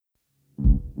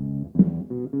I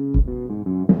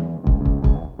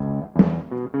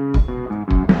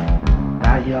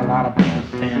hear a lot of people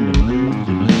saying the blues,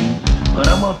 but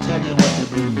I'm gonna tell you what the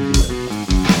blues is.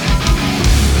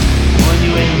 When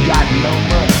you ain't got no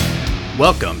money.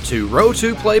 Welcome to Row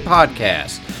to Play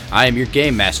Podcast. I am your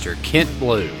game master, Kent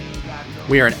Blue.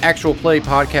 We are an actual play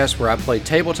podcast where I play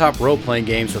tabletop role-playing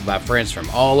games with my friends from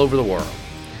all over the world.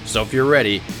 So if you're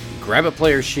ready, grab a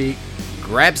player sheet,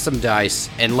 grab some dice,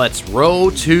 and let's row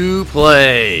to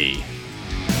play.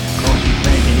 Cause you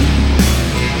thinking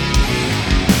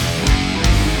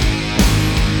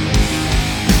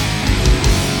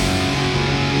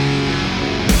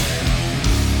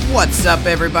evil. What's up,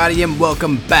 everybody, and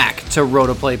welcome back to Row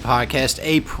to Play Podcast,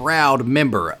 a proud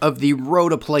member of the Row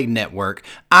to Play Network.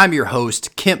 I'm your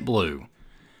host, Kent Blue.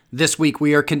 This week,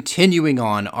 we are continuing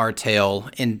on our tale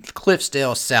in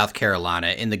Cliffsdale, South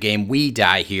Carolina, in the game We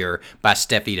Die Here by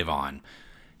Steffi Devon.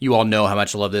 You all know how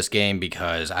much I love this game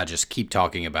because I just keep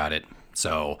talking about it.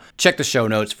 So check the show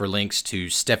notes for links to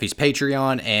Steffi's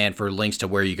Patreon and for links to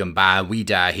where you can buy We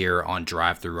Die Here on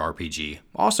DriveThruRPG.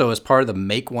 Also, as part of the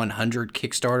Make 100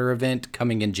 Kickstarter event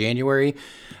coming in January,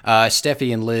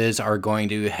 Steffi and Liz are going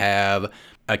to have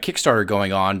a Kickstarter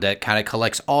going on that kind of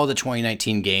collects all the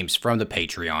 2019 games from the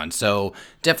Patreon. So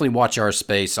definitely watch our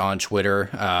space on Twitter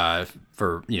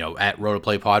for, at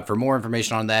RotoPlayPod for more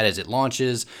information on that as it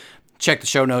launches. Check the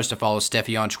show notes to follow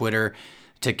Steffi on Twitter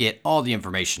to get all the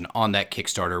information on that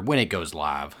Kickstarter when it goes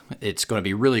live. It's going to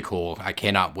be really cool. I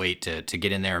cannot wait to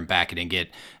get in there and back it and get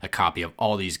a copy of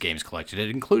all these games collected,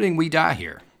 including We Die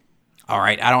Here. All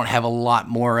right, I don't have a lot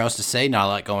more else to say, not a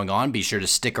lot going on. Be sure to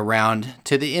stick around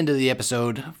to the end of the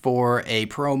episode for a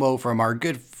promo from our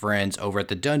good friends over at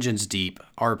the Dungeons Deep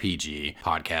RPG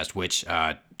podcast, which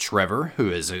Trevor,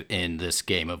 who is in this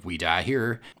game of We Die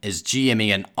Here, is GMing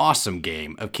an awesome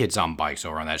game of Kids on Bikes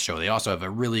over on that show. They also have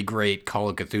a really great Call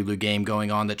of Cthulhu game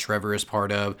going on that Trevor is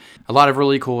part of. A lot of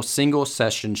really cool single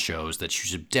session shows that you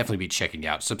should definitely be checking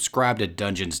out. Subscribe to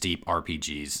Dungeons Deep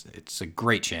RPGs. It's a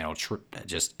great channel.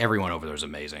 Just everyone over there is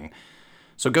amazing.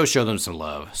 So go show them some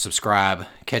love. Subscribe,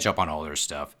 catch up on all their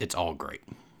stuff. It's all great.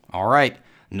 All right.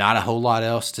 Not a whole lot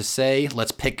else to say.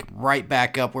 Let's pick right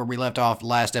back up where we left off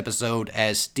last episode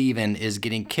as Steven is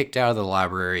getting kicked out of the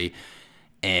library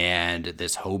and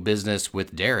this whole business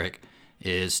with Derek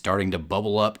is starting to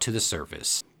bubble up to the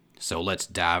surface. So let's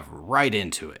dive right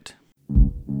into it.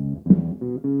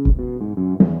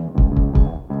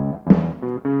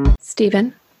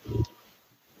 Steven,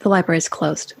 the library is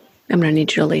closed. I'm going to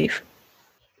need you to leave.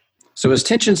 So as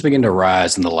tensions begin to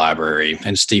rise in the library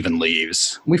and Steven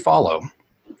leaves, we follow.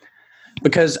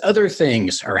 Because other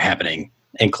things are happening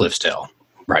in Cliffsdale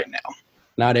right now.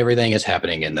 Not everything is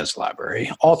happening in this library.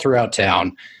 All throughout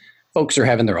town, folks are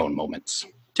having their own moments.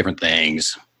 Different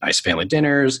things, nice family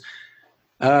dinners.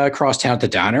 Across town at the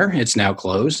diner, it's now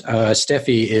closed.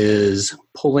 Steffi is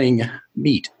pulling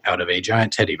meat out of a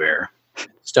giant teddy bear,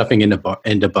 stuffing into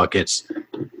buckets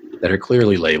that are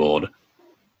clearly labeled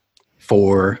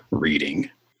for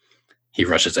reading. He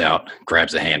rushes out,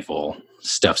 grabs a handful,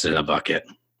 stuffs it in a bucket,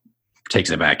 takes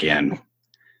it back in,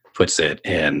 puts it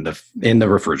in the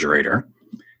refrigerator.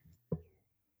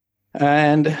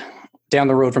 And down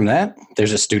the road from that,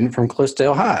 there's a student from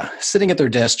Cliffsdale High sitting at their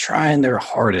desk trying their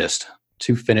hardest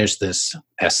to finish this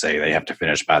essay they have to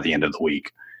finish by the end of the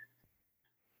week.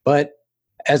 But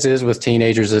as is with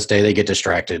teenagers this day, they get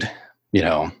distracted,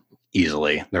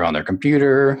 easily. They're on their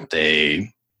computer,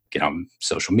 they get on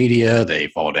social media, they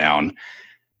fall down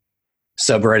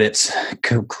subreddits,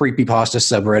 creepypasta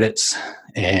subreddits,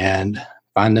 and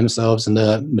find themselves in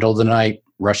the middle of the night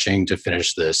rushing to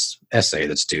finish this essay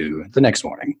that's due the next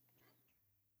morning.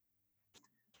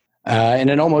 In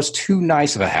an almost too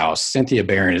nice of a house, Cynthia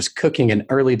Barron is cooking an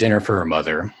early dinner for her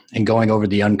mother and going over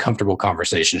the uncomfortable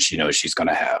conversations she knows she's going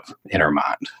to have in her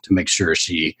mind to make sure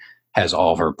she has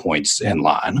all of her points in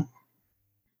line.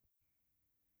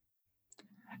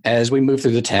 As we move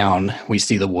through the town, we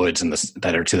see the woods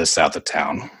that are to the south of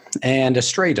town, and a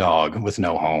stray dog with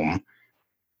no home.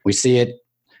 We see it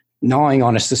gnawing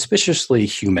on a suspiciously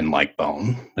human-like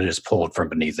bone that is pulled from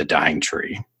beneath a dying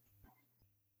tree.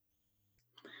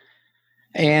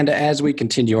 And as we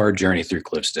continue our journey through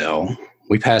Cliffsdale,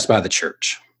 we pass by the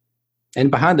church.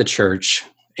 And behind the church,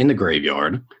 in the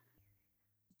graveyard,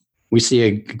 we see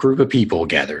a group of people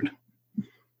gathered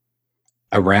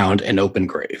around an open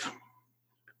grave.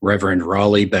 Reverend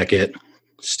Raleigh Beckett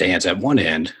stands at one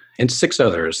end, and 6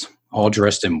 others, all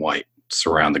dressed in white,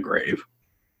 surround the grave.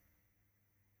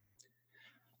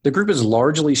 The group is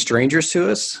largely strangers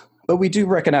to us, but we do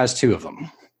recognize 2 of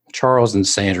them, Charles and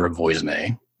Sandra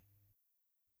Voisnay.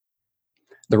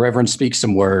 The Reverend speaks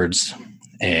some words,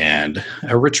 and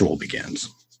a ritual begins.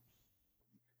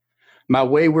 My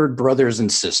wayward brothers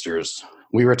and sisters,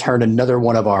 we return another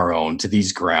one of our own to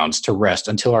these grounds to rest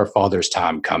until our Father's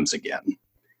time comes again.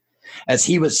 As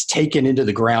he was taken into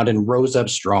the ground and rose up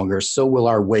stronger, so will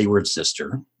our wayward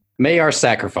sister. May our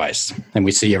sacrifice, and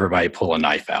we see everybody pull a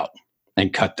knife out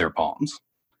and cut their palms.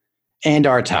 And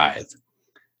our tithe.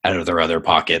 Out of their other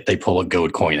pocket, they pull a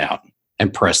gold coin out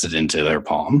and press it into their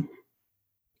palm.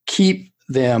 Keep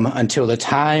them until the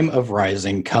time of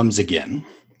rising comes again.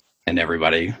 And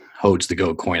everybody holds the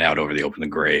gold coin out over the open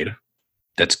grave.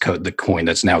 That's the coin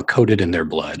that's now coated in their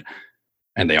blood.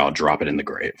 And they all drop it in the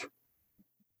grave.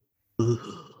 Ooh,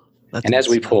 and as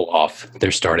we pull off,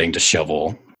 they're starting to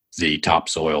shovel the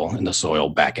topsoil and the soil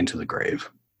back into the grave.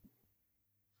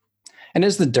 And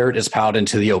as the dirt is piled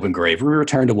into the open grave, we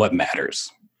return to what matters.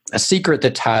 A secret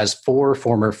that ties 4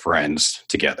 former friends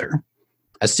together.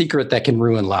 A secret that can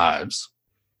ruin lives.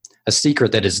 A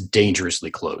secret that is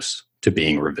dangerously close to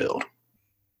being revealed.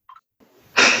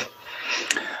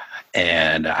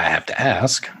 And I have to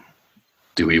ask,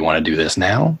 do we want to do this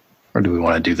now? Or do we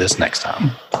want to do this next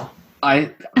time?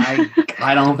 I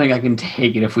don't think I can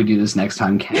take it if we do this next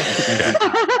time, Ken.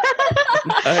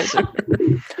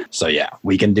 So yeah,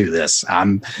 we can do this.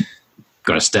 I'm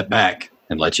going to step back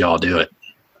and let y'all do it.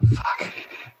 Fuck.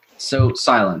 So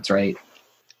silence, right?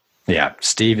 Yeah,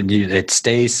 Steven, it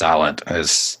stays silent as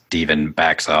Steven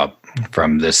backs up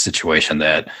from this situation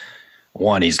that,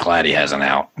 one, he's glad he has an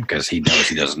out because he knows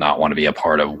he does not want to be a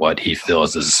part of what he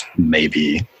feels is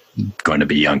maybe going to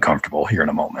be uncomfortable here in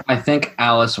a moment. I think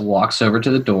Alice walks over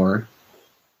to the door,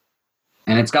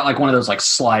 and it's got like one of those like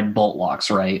slide bolt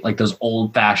locks, right? Like those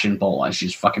old-fashioned bolt locks. She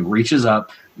just fucking reaches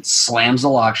up, and slams the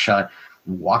lock shut,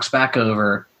 and walks back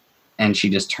over, and she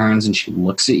just turns and she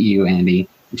looks at you, Andy,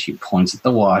 and she points at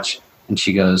the watch, and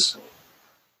she goes,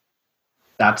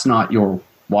 "That's not your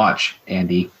watch,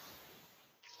 Andy."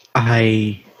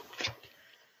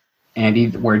 Andy,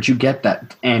 where'd you get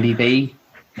that? Andy, they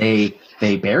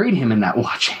buried him in that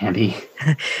watch, Andy.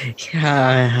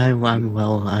 Yeah, I'm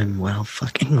well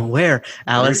fucking aware,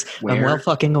 Alice. Where? I'm well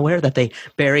fucking aware that they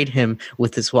buried him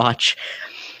with his watch.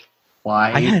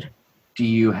 Why do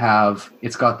you have...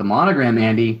 It's got the monogram,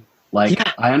 Andy. Like,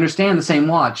 yeah. I understand the same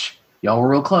watch. Y'all were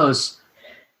real close.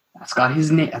 That's got his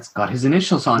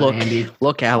initials on it, Andy.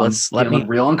 Look, Alice. I'm feeling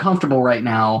real uncomfortable right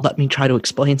now. Let me try to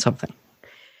explain something.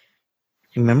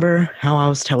 You remember how I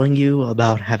was telling you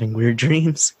about having weird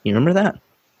dreams? You remember that?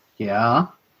 Yeah.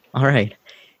 All right.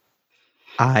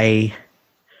 I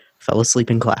fell asleep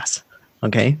in class,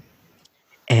 okay?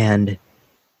 And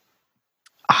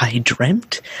I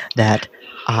dreamt that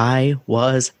I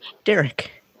was Derek.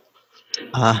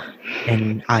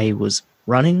 And I was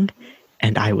running,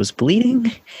 and I was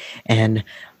bleeding, and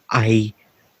I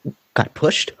got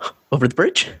pushed over the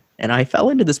bridge. And I fell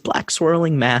into this black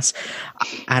swirling mass.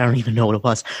 I don't even know what it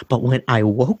was. But when I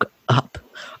woke up,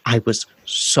 I was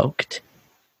soaked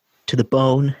to the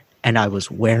bone, and I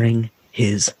was wearing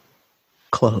his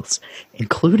clothes,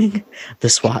 including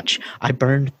this watch. I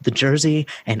burned the jersey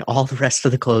and all the rest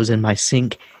of the clothes in my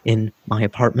sink in my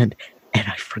apartment, and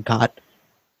I forgot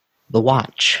the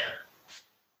watch.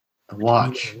 The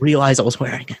watch. I realized I was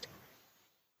wearing it.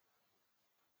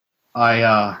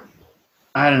 I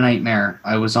had a nightmare.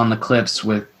 I was on the cliffs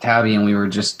with Tabby, and we were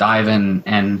just diving,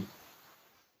 and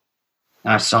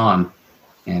I saw him,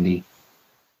 Andy.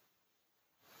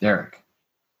 Derek.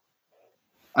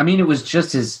 I mean, it was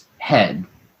just his head.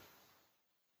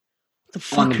 What the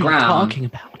fuck on the ground, talking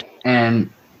about? And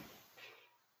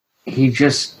he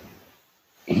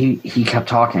kept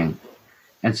talking.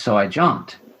 And so I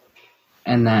jumped.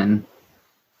 And then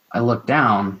I looked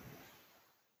down,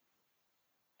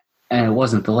 and it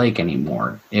wasn't the lake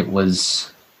anymore. It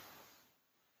was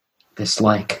this,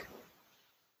 like,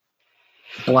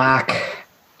 black...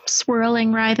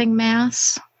 swirling, writhing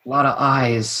mass. A lot of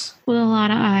eyes. With a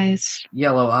lot of eyes.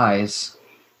 Yellow eyes.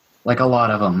 Like, a lot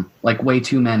of them. Like, way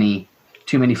too many.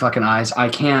 Too many fucking eyes.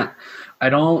 And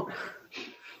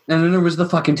then there was the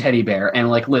fucking teddy bear. And,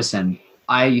 like, listen,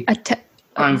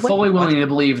 I'm fully willing to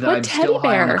believe that I'm still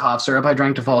high on the cough syrup I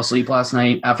drank to fall asleep last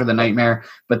night after the nightmare,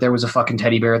 but there was a fucking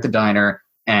teddy bear at the diner,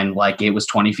 and, like, it was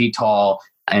 20 feet tall,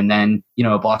 and then, you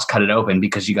know, a boss cut it open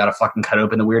because you gotta fucking cut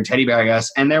open the weird teddy bear, I guess,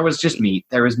 and there was just meat.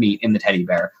 There was meat in the teddy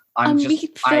bear.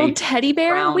 Meat-filled teddy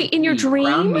bear? Wait, in your dream?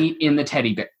 Ground meat in the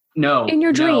teddy bear. No. In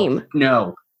your dream?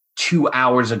 No. 2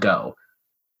 hours ago.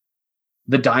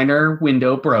 The diner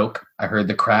window broke. I heard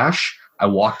the crash. I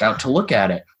walked out to look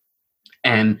at it.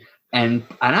 And And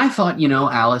I thought,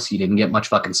 Alice, you didn't get much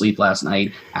fucking sleep last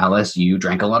night. Alice, you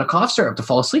drank a lot of cough syrup to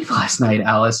fall asleep last night.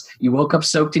 Alice, you woke up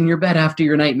soaked in your bed after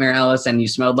your nightmare, Alice, and you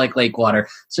smelled like lake water.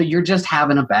 So you're just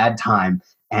having a bad time.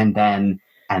 And then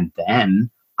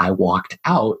I walked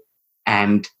out,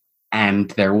 and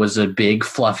there was a big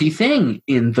fluffy thing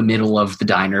in the middle of the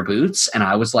diner boots, and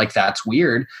I was like, that's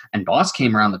weird. And Boss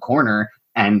came around the corner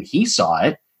and he saw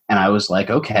it, and I was like,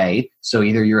 okay, so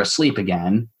either you're asleep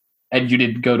again and you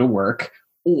didn't go to work,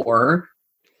 or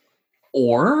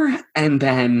and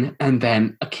then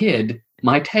a kid,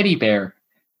 my teddy bear,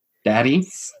 Daddy.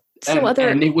 So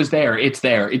and it was there. It's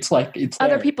there. It's like it's there.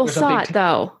 Other people saw it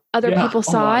though. Other people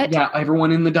saw it. Yeah,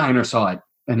 everyone in the diner saw it.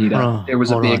 Anita, there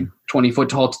was a big 20-foot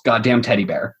tall goddamn teddy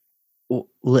bear.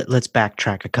 Let's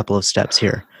backtrack a couple of steps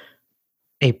here.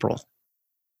 April.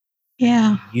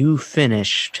 Yeah. You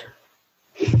finished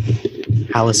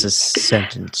Alice's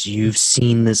sentence. You've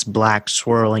seen this black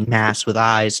swirling mass with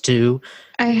eyes too.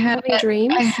 I had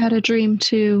dreams. I had a dream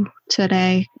too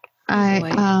today.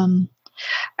 I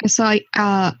saw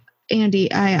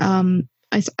Andy.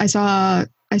 I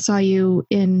saw you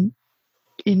in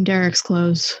Derek's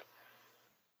clothes.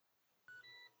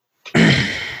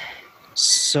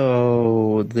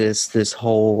 So this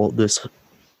whole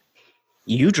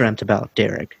you dreamt about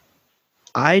Derek.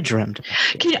 I dreamt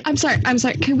about Derek. I'm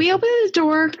sorry. Can we open the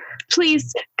door,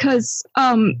 please? Because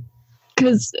my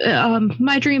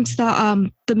dreams,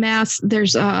 the mass,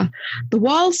 there's the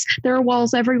walls. There are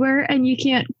walls everywhere, and you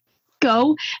can't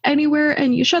go anywhere.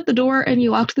 And you shut the door, and you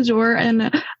locked the door,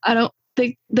 and I don't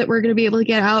think that we're going to be able to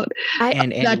get out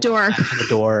that door. The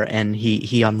door, and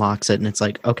he unlocks it, and it's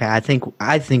like, okay, I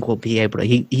think we'll be able to.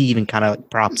 He even kind of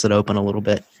props it open a little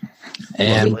bit.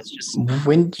 And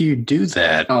when you do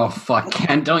that, oh fuck,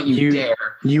 Ken, don't you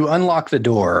dare! You unlock the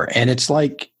door, and it's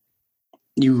like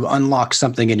you unlock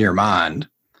something in your mind,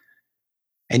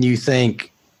 and you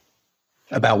think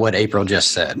about what April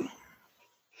just said,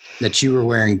 that you were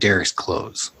wearing Derek's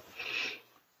clothes,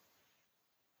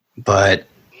 but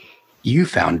you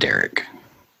found Derek.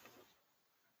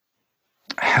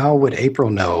 How would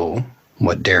April know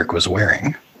what Derek was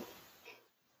wearing?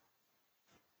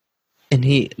 And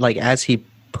he, like, as he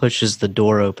pushes the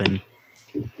door open,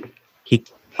 he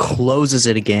closes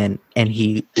it again, and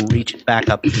he reaches back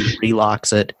up and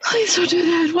relocks it. Please don't do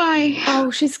that. Why? Oh,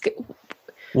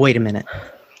 Wait a minute.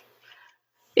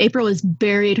 April has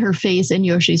buried her face in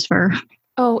Yoshi's fur.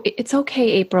 Oh, it's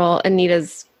okay, April.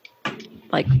 Anita's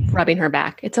like rubbing her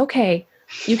back. It's okay.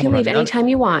 You can leave anytime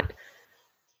you want.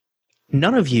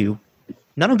 None of you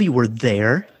were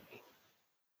there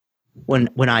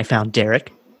when I found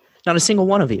Derek. Not a single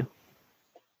one of you.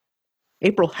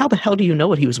 April, how the hell do you know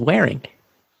what he was wearing?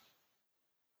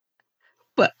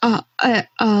 But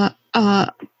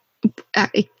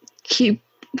he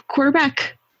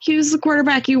quarterback. He was the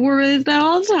quarterback. You wore that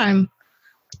all the time.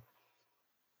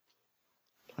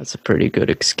 That's a pretty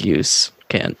good excuse,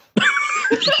 Ken.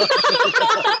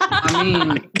 I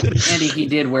mean, Andy, he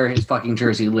did wear his fucking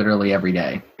jersey literally every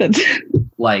day.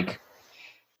 Like,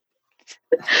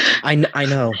 I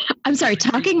know. I'm sorry.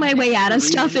 Talking my way out of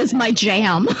stuff is my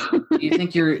jam. Do you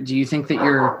think that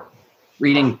you're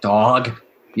reading dog?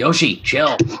 Yoshi,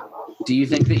 chill. Do you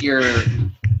think that you're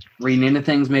reading into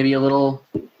things maybe a little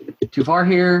too far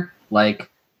here? Like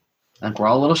we're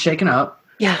all a little shaken up.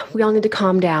 Yeah, we all need to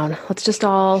calm down. Let's just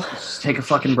take a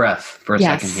fucking breath for a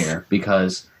second here,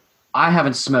 because I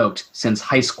haven't smoked since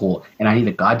high school, and I need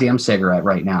a goddamn cigarette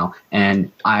right now.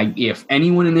 And if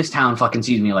anyone in this town fucking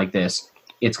sees me like this,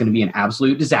 it's going to be an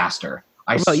absolute disaster.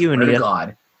 I swear to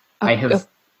God. I have.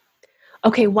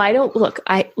 Okay, why don't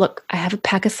I have a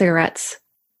pack of cigarettes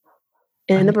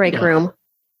in the break room.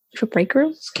 You have a break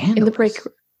room? Scandalous. In the break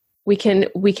room. We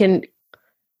can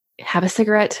have a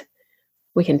cigarette.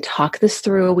 We can talk this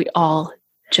through. We all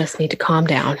just need to calm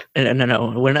down.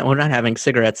 No. We're not having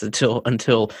cigarettes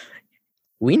until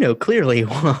we know clearly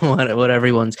what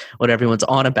everyone's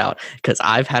on about. Because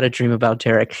I've had a dream about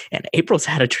Derek, and April's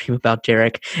had a dream about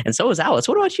Derek, and so has Alice.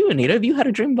 What about you, Anita? Have you had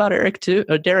a dream about Derek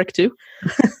too?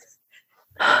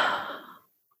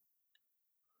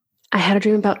 I had a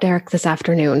dream about Derek this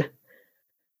afternoon.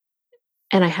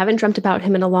 And I haven't dreamt about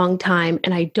him in a long time.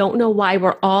 And I don't know why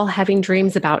we're all having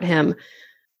dreams about him.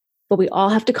 But we all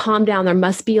have to calm down. There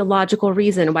must be a logical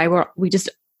reason why we just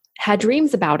had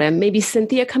dreams about him. Maybe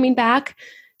Cynthia coming back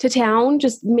to town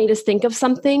just made us think of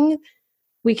something.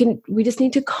 We just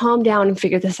need to calm down and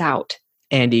figure this out.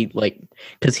 Andy,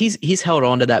 because he's held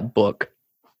on to that book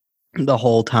the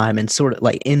whole time, and sort of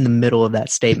like in the middle of that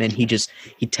statement, he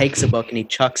takes a book and he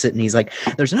chucks it, and he's like,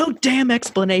 there's no damn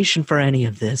explanation for any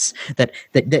of this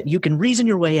that you can reason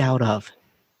your way out of.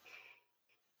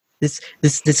 This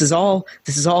is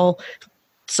all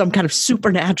some kind of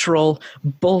supernatural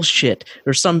bullshit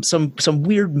or some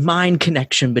weird mind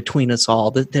connection between us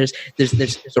all. There's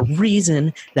a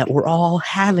reason that we're all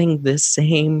having the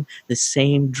same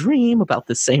dream about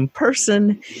the same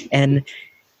person, and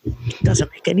it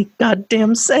doesn't make any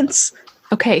goddamn sense.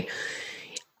 Okay,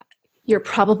 you're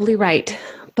probably right,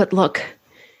 but look,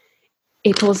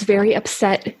 April is very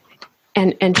upset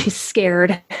and she's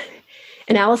scared,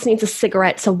 and Alice needs a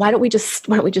cigarette. So why don't we just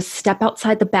step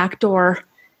outside the back door?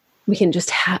 We can just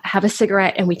have a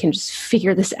cigarette and we can just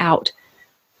figure this out.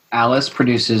 Alice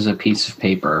produces a piece of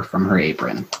paper from her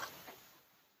apron.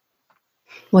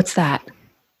 What's that?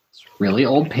 It's really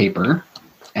old paper,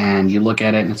 and you look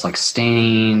at it and it's like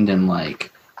stained and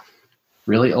like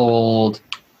really old,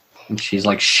 and she's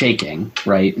like shaking,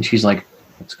 right? And she's like,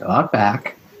 let's go out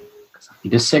back because I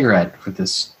need a cigarette for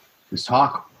this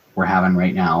talk we're having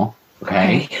right now.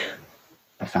 Okay?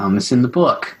 I found this in the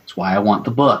book. That's why I want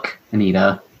the book,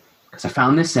 Anita. Because I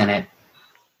found this in it.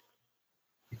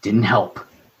 It didn't help.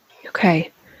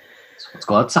 Okay. So let's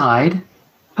go outside.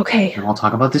 Okay. And I'll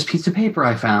talk about this piece of paper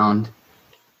I found.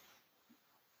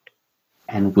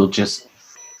 And we'll just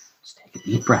take a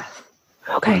deep breath.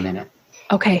 Okay. For a minute.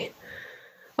 Okay.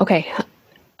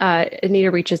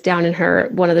 Anita reaches down in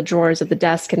one of the drawers of the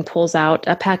desk and pulls out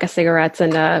a pack of cigarettes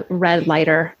and a red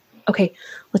lighter. Okay,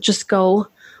 let's just go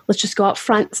out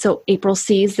front so April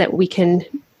sees that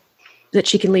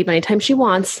she can leave anytime she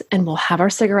wants, and we'll have our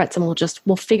cigarettes and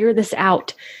we'll figure this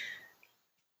out.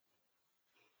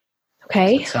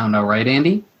 Okay? Does that sound all right,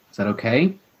 Andy? Is that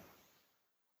okay?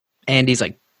 Andy's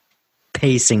like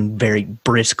pacing very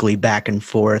briskly back and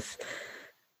forth.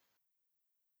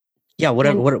 Yeah,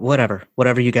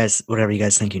 whatever you guys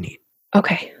think you need.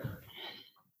 Okay.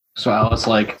 So Alice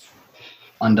like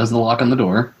undoes the lock on the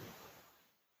door.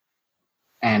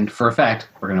 And for a fact,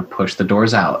 we're going to push the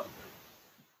doors out.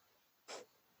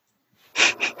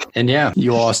 And yeah,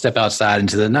 you all step outside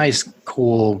into the nice,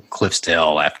 cool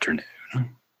Cliffsdale afternoon.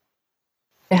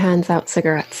 It hands out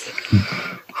cigarettes.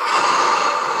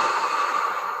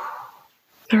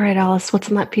 All right, Alice, what's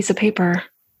on that piece of paper?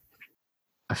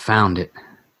 I found it.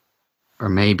 Or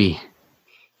maybe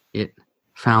it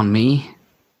found me.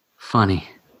 Funny.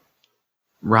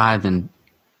 Writhing,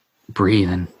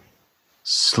 breathing,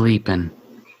 sleeping,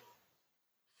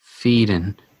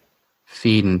 feeding,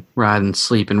 writhing,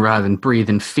 sleeping, writhing,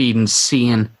 breathing, feeding,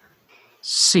 seeing,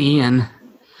 sleeping,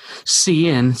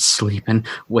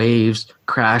 waves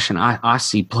crashing. I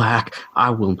see black. I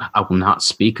will not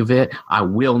speak of it. I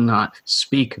will not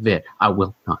speak of it. I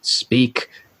will not speak.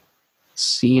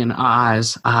 Seeing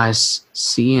eyes,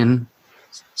 seeing,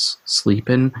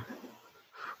 sleeping,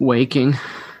 waking.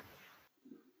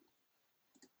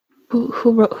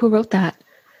 Who wrote that?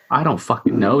 I don't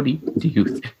fucking know. Do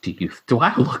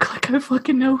I look like I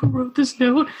fucking know who wrote this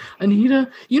note? Anita,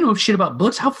 you know shit about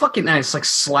books. How fucking nice. I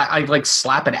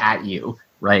slap it at you,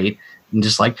 right? And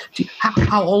just like,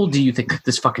 how old do you think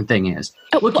this fucking thing is?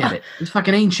 Look at it. It's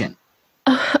fucking ancient.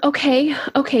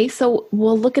 Okay. So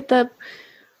we'll look at the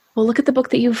book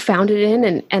that you found it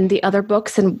in and the other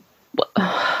books and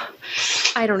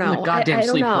I don't know. The goddamn I don't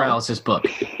sleep know. paralysis book.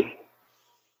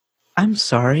 I'm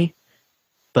sorry,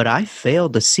 but I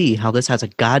failed to see how this has a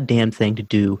goddamn thing to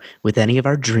do with any of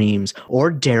our dreams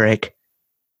or Derek.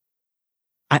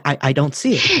 I don't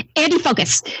see it. Andy,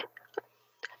 focus.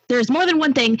 There's more than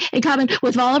one thing in common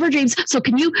with all of our dreams, so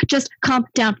can you just calm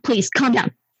down, please? Calm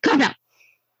down.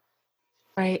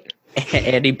 Right.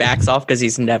 Andy backs off because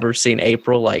he's never seen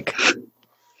April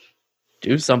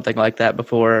do something like that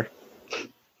before.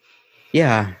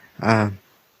 Yeah, I'm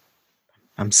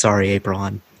sorry,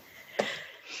 April.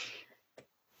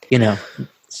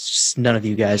 It's just none of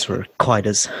you guys were quite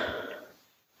as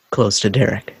close to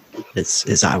Derek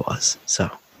as I was. So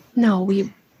No,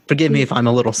 forgive me if I'm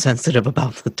a little sensitive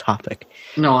about the topic.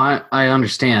 No, I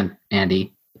understand,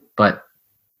 Andy, but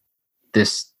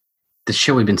this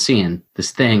shit we've been seeing,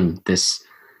 I'm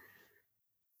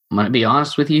going to be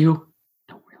honest with you,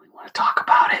 I don't really want to talk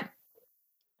about it.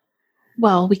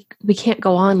 Well, we can't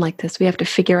go on like this. We have to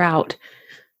figure out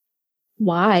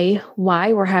why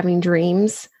we're having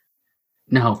dreams.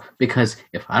 No, because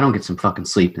if I don't get some fucking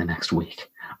sleep the next week,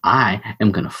 I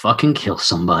am going to fucking kill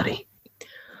somebody.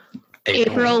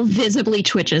 April visibly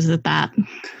twitches at that.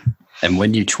 And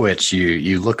when you twitch,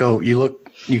 you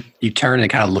turn and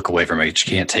kind of look away from it.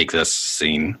 You can't take this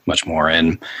scene much more.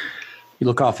 And you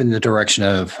look off in the direction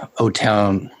of Old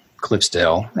Town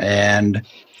Cliffsdale, and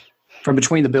from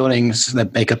between the buildings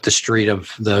that make up the street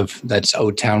that's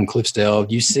Old Town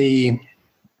Cliffsdale, you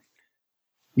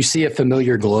see a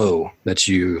familiar glow that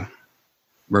you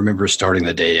remember starting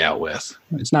the day out with.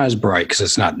 It's not as bright because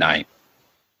it's not night,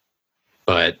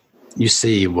 but you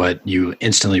see what you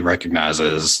instantly recognize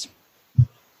as,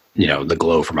 the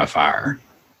glow from a fire.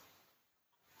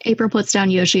 April puts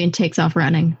down Yoshi and takes off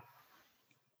running.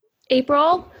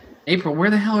 April, Where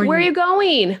the hell are you? where are you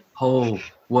going? Oh,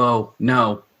 whoa,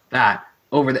 no, that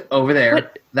over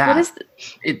there. That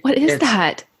What is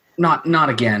that? Not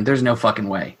again. There's no fucking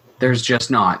way. There's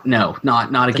just not. No,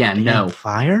 not again. No.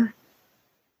 Fire?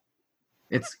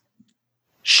 It's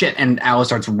shit. And Alice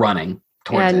starts running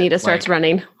towards it. Anita starts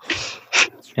running.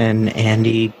 And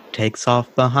Andy takes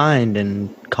off behind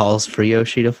and calls for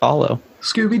Yoshi to follow.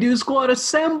 Scooby-Doo squad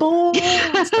assemble!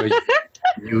 So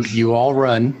you all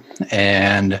run,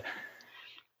 and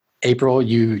April,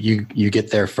 you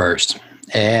get there first,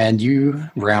 and you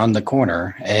round the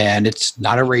corner, and it's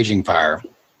not a raging fire.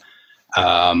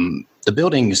 The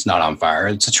building is not on fire.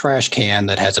 It's a trash can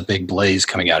that has a big blaze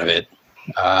coming out of it.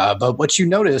 But what you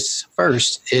notice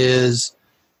first is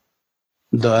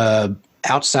the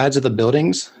outsides of the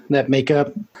buildings that make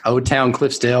up Old Town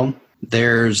Cliffsdale.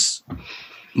 There's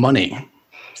money,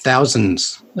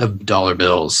 thousands of dollar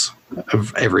bills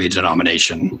of every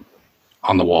denomination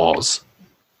on the walls,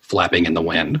 flapping in the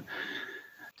wind.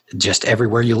 Just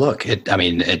everywhere you look,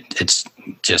 it's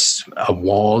just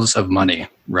walls of money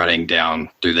running down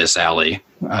through this alley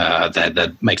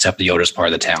that makes up the oldest part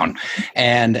of the town.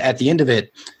 And at the end of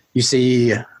it, you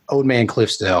see Old Man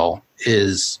Cliffsdale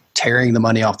is tearing the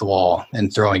money off the wall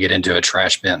and throwing it into a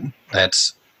trash bin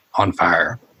that's on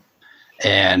fire.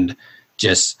 And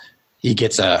just he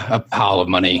gets a pile of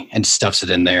money and stuffs it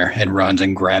in there and runs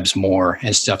and grabs more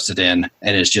and stuffs it in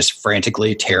and is just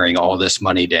frantically tearing all this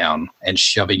money down and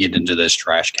shoving it into this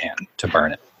trash can to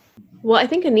burn it. Well, I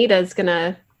think Anita is going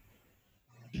to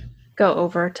go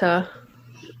over to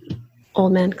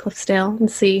Old Man Cliffsdale and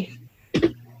see.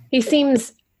 He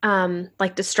seems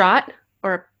like distraught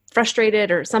or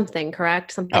frustrated or something,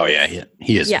 correct? Something. Oh, yeah.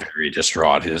 He is very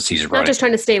distraught. He's not running. just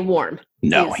trying to stay warm.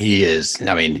 No, he is.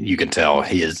 You can tell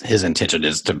his intention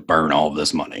is to burn all of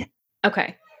this money.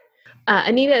 Okay.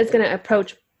 Anita is going to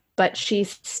approach, but she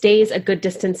stays a good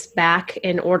distance back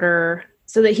in order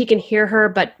so that he can hear her,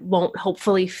 but won't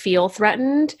hopefully feel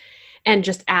threatened, and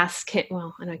just ask him.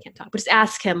 Well, I know I can't talk, but just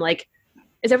ask him, like,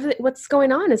 what's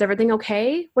going on? Is everything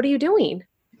okay? What are you doing?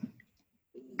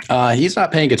 He's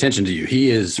not paying attention to you. He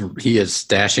is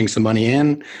stashing some money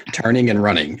in, turning and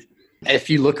running. If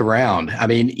you look around,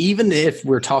 even if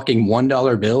we're talking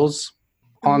 $1 bills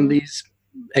on these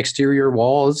exterior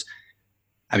walls,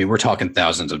 we're talking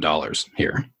thousands of dollars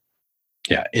here.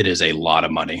 Yeah, it is a lot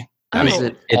of money.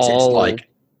 It's like,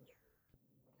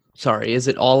 sorry, is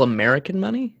it all American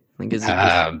money? Like, is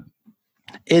it?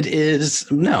 It is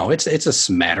it's a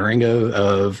smattering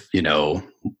of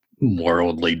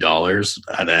worldly dollars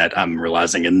that I'm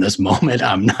realizing in this moment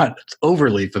I'm not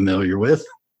overly familiar with.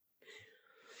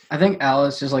 I think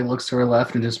Alice just looks to her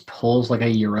left and just pulls a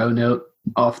euro note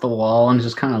off the wall and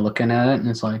just kind of looking at it, and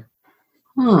it's like,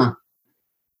 huh.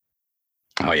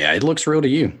 Oh yeah, it looks real to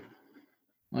you.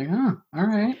 All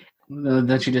right.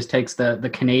 Then she just takes the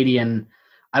Canadian.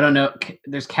 I don't know.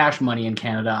 There's cash money in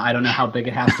Canada. I don't know how big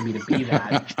it has to be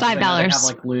that. $5.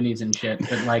 Have loonies and shit,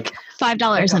 but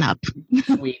 $5 and up.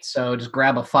 Sweet. So just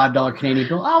grab a $5 Canadian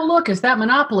bill. Oh, look, it's that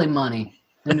Monopoly money,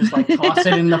 and just toss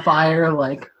it in the fire.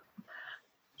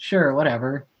 Sure,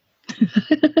 whatever.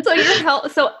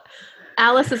 So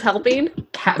Alice is helping.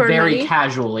 Very money?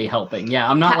 Casually helping. Yeah,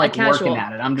 I'm not working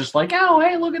at it. I'm just oh,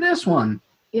 hey, look at this one.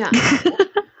 Yeah.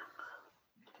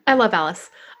 I love Alice.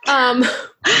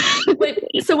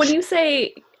 So when you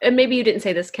say, and maybe you didn't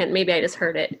say this, Kent, maybe I just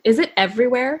heard it. Is it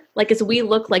everywhere? As we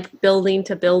look building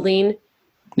to building?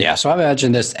 Yeah. So I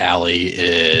imagine this alley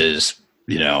is,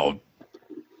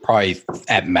 probably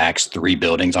at max 3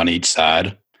 buildings on each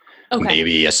side. Okay.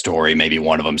 Maybe a story, maybe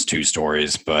one of them's 2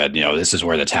 stories, but this is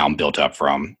where the town built up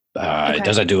from. Okay. It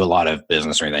doesn't do a lot of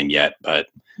business or anything yet, but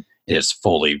it is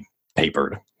fully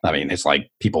papered. It's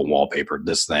like people wallpapered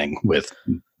this thing with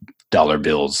dollar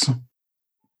bills.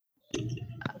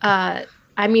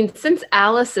 Since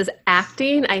Alice is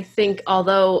acting, I think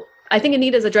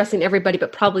Anita's addressing everybody,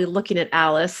 but probably looking at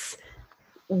Alice.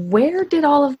 Where did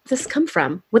all of this come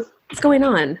from? What's going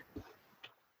on?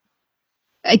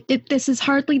 This is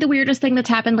hardly the weirdest thing that's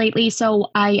happened lately, so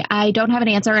I don't have an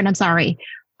answer, and I'm sorry.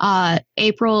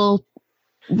 April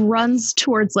runs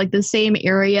towards the same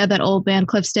area that Old Man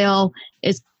Cliffsdale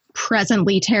is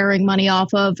presently tearing money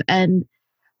off of, and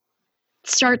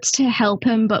starts to help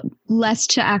him, but less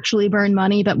to actually burn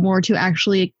money, but more to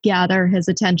actually gather his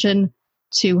attention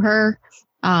to her.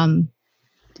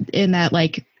 In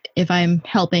that, if I'm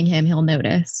helping him, he'll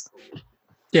notice.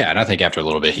 Yeah, and I think after a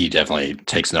little bit, he definitely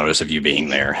takes notice of you being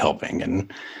there, helping,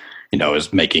 and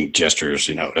is making gestures,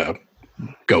 to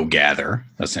go gather,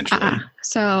 essentially.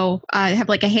 So I have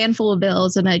like a handful of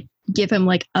bills, and I give him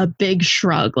like a big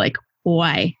shrug, like,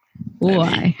 why?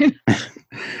 Why?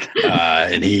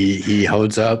 And he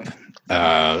holds up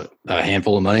a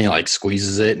handful of money, like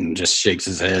squeezes it, and just shakes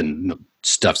his head and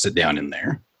stuffs it down in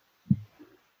there.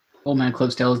 Old man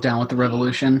Clipsdale is down with the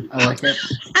revolution. I like it.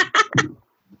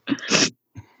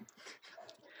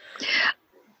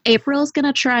 April's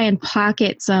gonna try and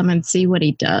pocket some and see what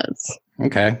he does.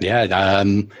 Okay, yeah.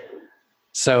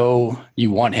 So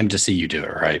you want him to see you do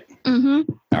it, right?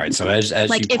 Mm-hmm. All right. So as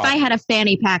like if I had a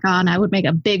fanny pack on, I would make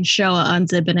a big show of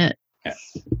unzipping it.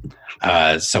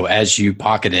 Yeah. So as you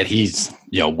pocket it, he's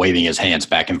waving his hands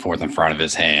back and forth in front of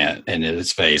his hand and in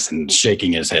his face and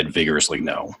shaking his head vigorously.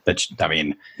 No,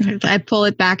 I pull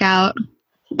it back out.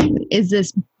 Is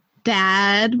this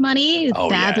bad money?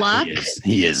 Bad luck?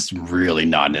 He is really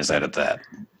nodding his head at that.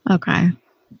 Okay.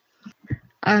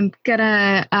 I'm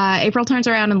gonna. April turns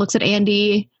around and looks at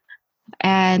Andy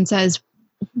and says,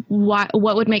 "What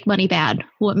would make money bad?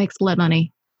 What makes blood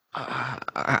money?"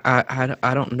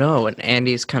 I don't know. And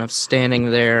Andy's kind of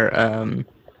standing there,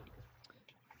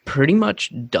 pretty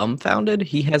much dumbfounded.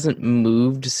 He hasn't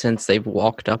moved since they've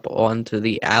walked up onto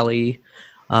the alley.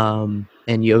 And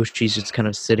Yoshi's just kind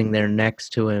of sitting there next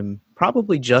to him,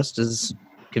 probably just as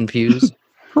confused.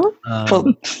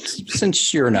 Well,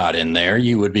 since you're not in there,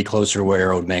 you would be closer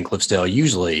where Old Man Clipsdale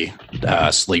usually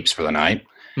sleeps for the night.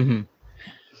 Mm-hmm.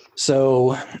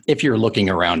 So if you're looking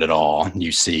around at all,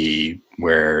 you see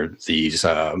where these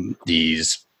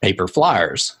paper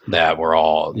flyers that were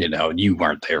all, you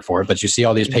weren't there for it, but you see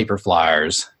all these paper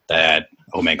flyers that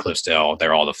Old Man Clipsdale,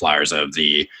 they're all the flyers of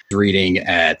the reading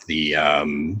at the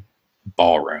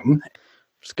ballroom.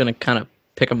 Just going to kind of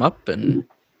pick them up and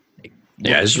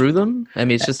look through them. I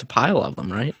mean, it's just a pile of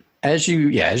them, right? As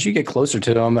you get closer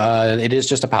to them, it is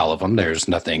just a pile of them. There's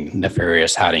nothing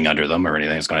nefarious hiding under them or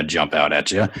anything that's going to jump out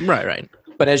at you. Right.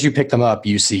 But as you pick them up,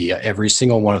 you see every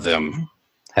single one of them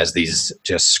has these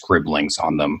just scribblings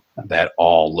on them that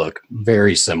all look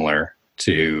very similar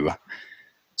to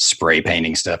spray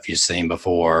painting stuff you've seen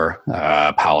before,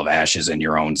 a pile of ashes in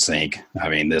your own sink. I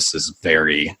mean, this is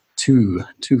very too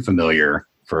familiar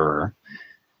for...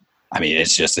 I mean,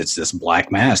 it's this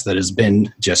black mass that has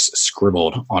been just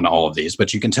scribbled on all of these,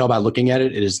 but you can tell by looking at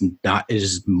it, it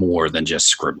is more than just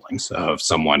scribblings of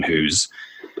someone who's,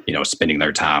 spending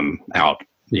their time out,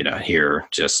 here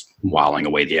just whiling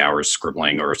away the hours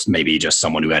scribbling, or maybe just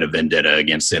someone who had a vendetta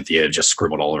against Cynthia just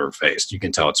scribbled all over her face. You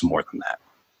can tell it's more than that.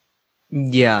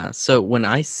 Yeah. So when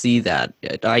I see that,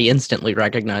 I instantly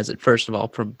recognize it, first of all,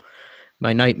 from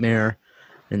my nightmare,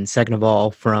 and second of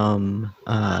all, from,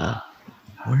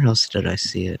 where else did I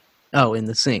see it? Oh, in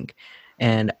the sink.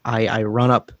 And I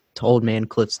run up to Old Man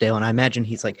Clipsdale, and I imagine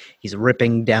he's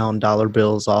ripping down dollar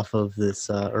bills off of this,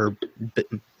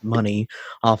 money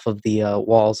off of the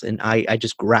walls. And I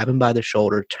just grab him by the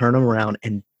shoulder, turn him around,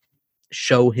 and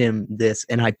show him this.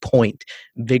 And I point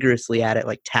vigorously at it,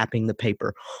 like tapping the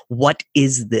paper. What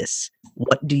is this?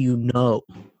 What do you know?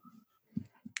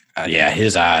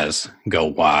 His eyes go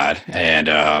wide.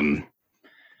 And,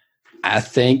 I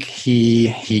think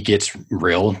he gets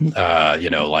real,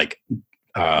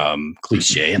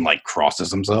 cliche and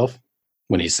crosses himself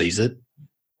when he sees it,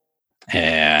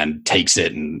 and takes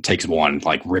one,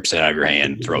 rips it out of your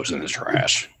hand, and throws it in the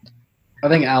trash. I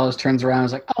think Alice turns around and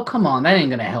is like, "Oh, come on, that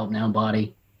ain't gonna help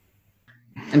nobody,"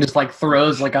 and just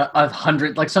throws a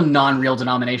 100, some non-real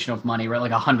denomination of money, right?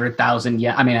 100,000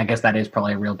 yen. I mean, I guess that is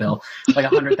probably a real bill,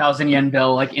 100,000 yen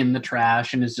bill, in the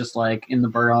trash, and is just in the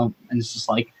burrow, and it's just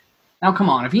now,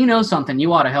 come on! If you know something,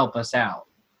 you ought to help us out.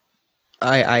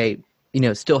 I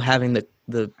still having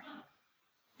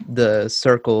the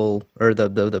circle or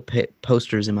the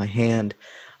posters in my hand,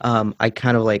 I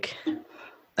kind of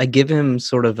I give him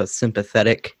sort of a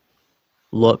sympathetic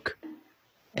look,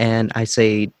 and I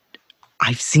say,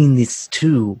 "I've seen this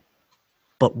too,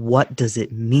 but what does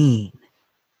it mean?"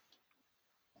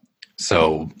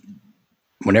 So,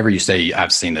 whenever you say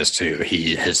 "I've seen this too,"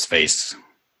 his face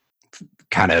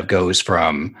kind of goes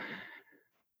from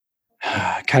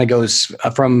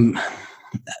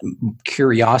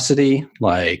curiosity,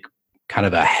 kind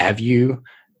of a have you,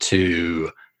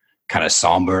 to kind of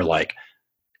somber,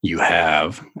 you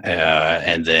have,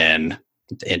 and then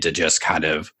into just kind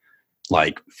of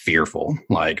fearful,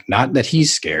 not that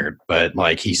he's scared, but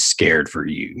he's scared for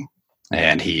you.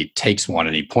 And he takes one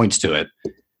and he points to it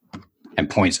and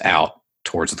points out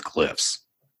towards the cliffs.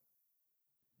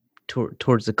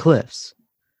 Towards the cliffs.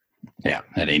 Yeah,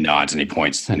 and he nods and he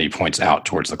points out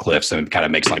towards the cliffs and kind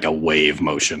of makes like a wave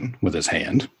motion with his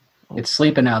hand. It's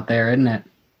sleeping out there, isn't it?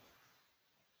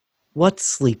 What's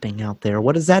sleeping out there?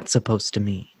 What is that supposed to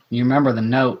mean? You remember the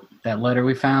note, that letter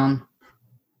we found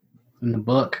in the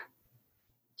book?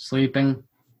 Sleeping,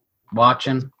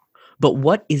 watching. But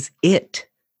what is it?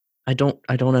 I don't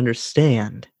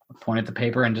understand. Point at the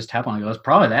paper and just tap on it. It's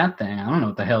probably that thing. I don't know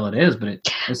what the hell it is, but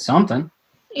it's something.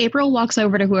 April walks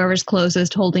over to whoever's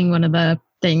closest holding one of the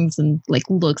things and like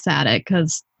looks at it,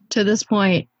 because to this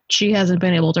point she hasn't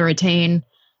been able to retain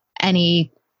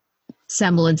any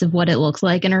semblance of what it looks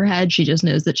like in her head. She just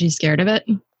knows that she's scared of it.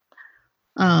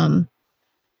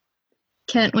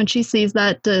 Kent, when she sees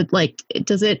that,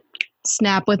 does it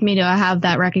snap with me? Do I have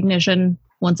that recognition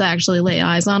once I actually lay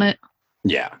eyes on it?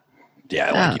 Yeah,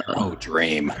 like your whole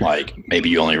dream. Like maybe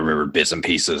you only remember bits and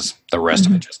pieces. The rest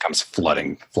of it just comes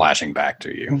flashing back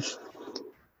to you.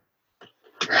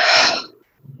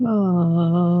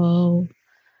 Oh,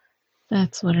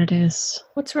 that's what it is.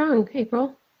 What's wrong,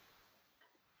 April?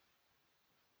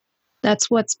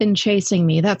 That's what's been chasing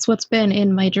me. That's what's been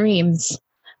in my dreams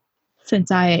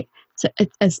since as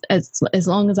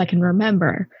long as I can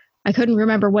remember. I couldn't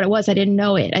remember what it was. I didn't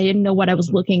know it. I didn't know what I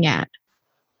was looking at.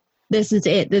 This is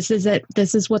it. This is it.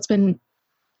 This is what's been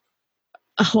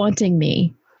haunting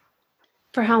me.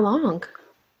 For how long?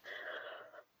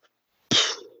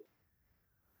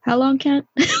 How long, Kent?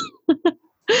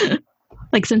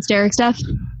 Like since Derek's death?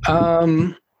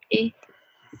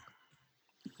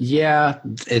 Yeah,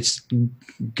 it's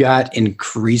got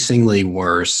increasingly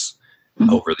worse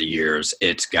over the years.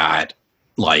 It's got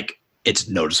it's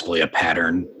noticeably a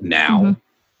pattern now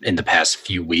in the past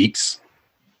few weeks.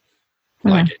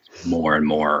 Like it's more and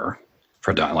more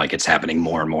like it's happening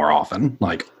more and more often.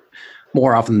 Like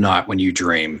more often than not, when you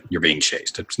dream, you're being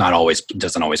chased. It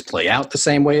doesn't always play out the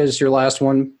same way as your last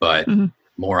one, but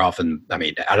more often, I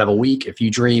mean, out of a week, if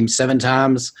you dream 7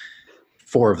 times,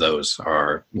 4 of those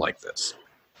are like this.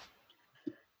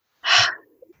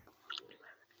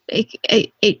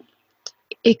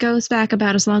 It goes back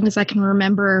about as long as I can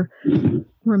remember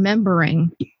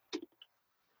remembering.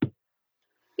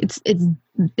 It's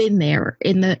been there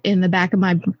in the back of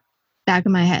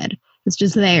my head. It's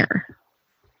just there.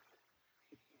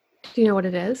 Do you know what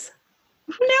it is?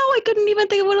 No, I couldn't even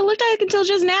think of what it looked like until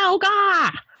just now.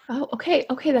 God. Oh, okay,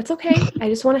 that's okay. I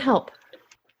just want to help.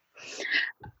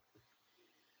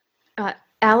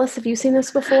 Alice, have you seen this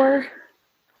before?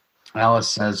 Alice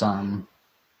says,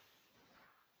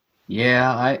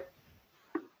 yeah, I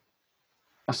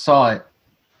saw it.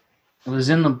 It was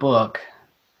in the book,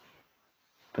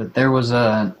 but there was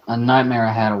a nightmare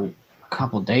I had a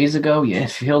couple days ago. Yeah,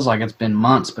 it feels like it's been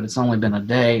months, but it's only been a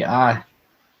day. I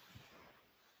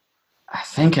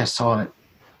think I saw it.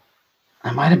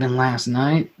 It might have been last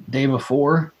night, day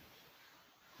before.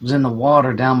 It was in the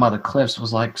water down by the cliffs. It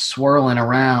was like swirling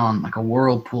around like a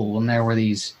whirlpool, and there were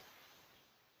these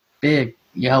big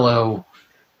yellow.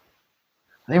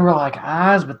 They were like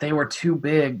eyes, but they were too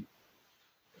big.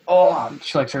 Oh,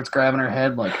 she like starts grabbing her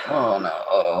head like, oh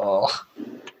no.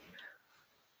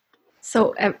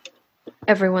 So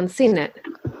everyone's seen it.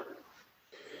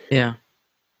 Yeah.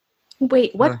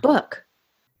 Wait, what book?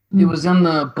 It was in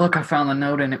the book I found the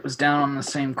note in. It was down on the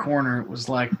same corner. It was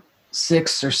like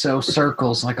 6 or so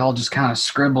circles, like all just kind of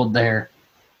scribbled there.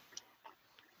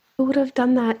 Who would have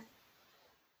done that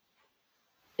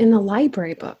in the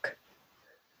library book?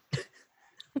 I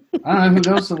don't know who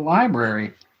goes to the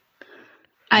library.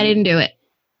 I didn't do it.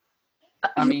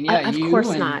 I mean, yeah, of you course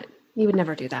and not. You would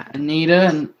never do that. Anita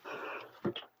and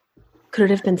Could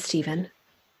it have been Stephen?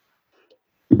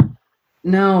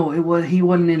 no, he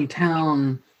wasn't in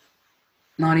town.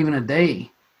 Not even a day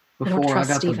before I trust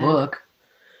got Stephen. the book.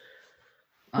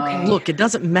 Okay. Look, it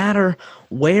doesn't matter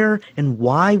where and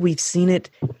why we've seen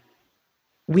it.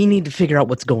 We need to figure out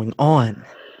what's going on.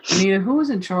 Anita, who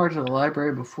was in charge of the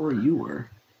library before you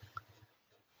were?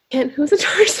 And who's in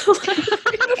charge of the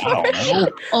library? I don't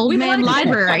know. Old We've man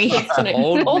already- library.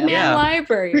 Old man yeah.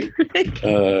 library.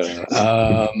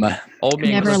 Old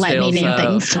man Never let me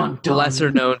name things.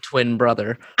 lesser known twin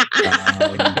brother.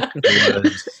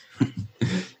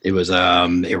 It was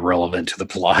irrelevant to the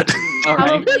plot. All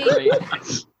right, Probably-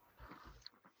 great.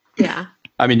 Yeah.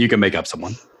 I mean, you can make up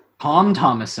someone. Tom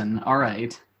Thomason. All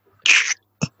right.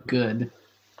 Good.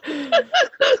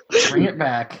 Bring it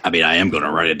back. I mean, I am going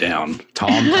to write it down.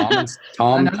 Tom Thomas.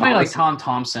 Tom I like Thomas. Tom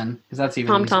Thompson because that's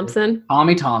even Tom easier. Thompson.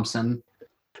 Tommy Thompson.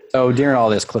 So during all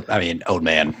this clip, I mean, Old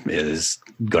Man is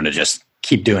going to just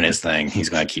keep doing his thing. He's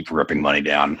going to keep ripping money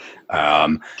down.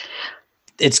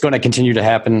 It's going to continue to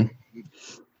happen,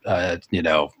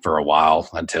 for a while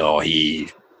until he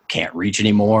can't reach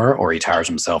anymore, or he tires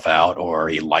himself out, or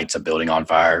he lights a building on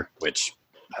fire, which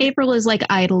April is like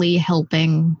idly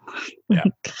helping. Yeah.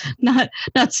 Not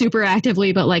super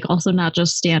actively, but like also not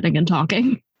just standing and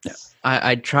talking.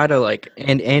 I try to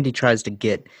and Andy tries to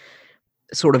get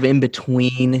sort of in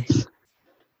between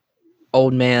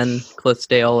old man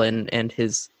Cliffsdale and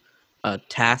his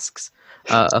tasks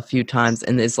a few times,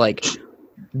 and is like,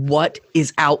 what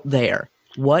is out there?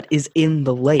 What is in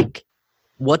the lake?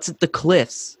 What's at the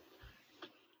cliffs?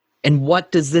 And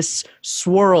what does this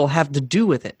swirl have to do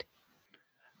with it?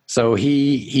 So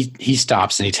he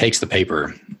stops and he takes the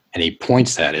paper and he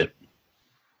points at it,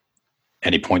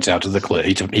 and he points out to the cliff.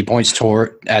 He points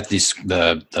at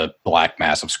the black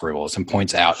mass of scribbles and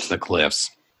points out to the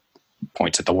cliffs,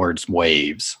 points at the words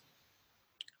waves,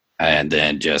 and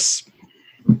then just,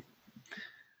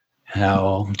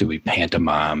 how do we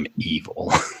pantomime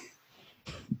evil?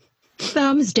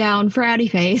 Thumbs down, fratty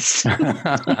face.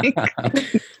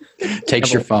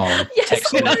 Takes your phone,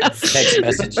 text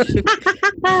message,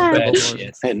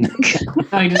 Yes. and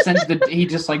No, he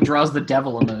just like draws the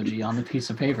devil emoji on the piece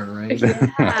of paper, right?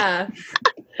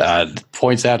 Yeah.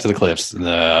 points out to the cliffs,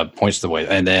 points the way,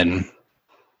 and then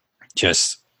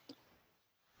just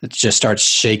starts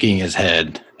shaking his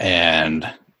head,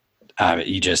 and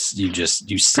you see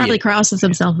Probably it, crosses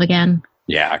himself again.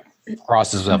 yeah,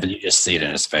 crosses up, and you just see it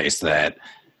in his face that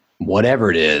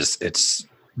whatever it is, it's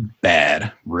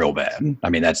bad, real bad. I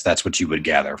mean, that's what you would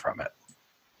gather from it.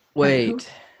 Wait,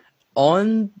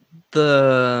 on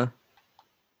the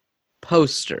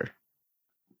poster,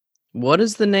 what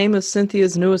is the name of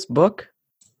Cynthia's newest book?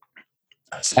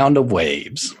 Sound of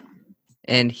Waves.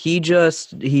 And he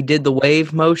did the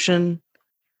wave motion.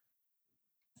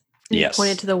 Yes.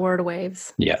 Pointed to the word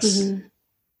waves. Yes. Mhm.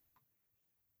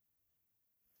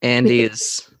 Andy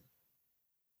is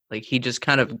like, he just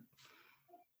kind of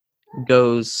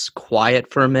goes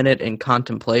quiet for a minute in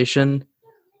contemplation,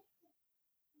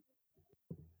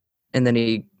 and then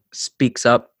he speaks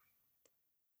up.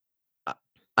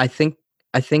 I think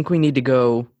we need to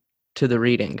go to the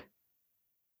reading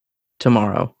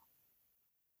tomorrow.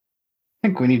 I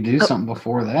think we need to do something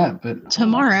before that, but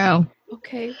Tomorrow.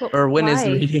 Okay. Well, Or when is the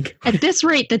why? reading? At this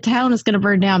rate, the town is going to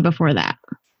burn down before that.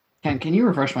 Can you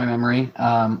refresh my memory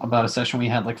about a session we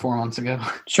had like 4 months ago?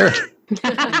 Sure. In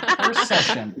the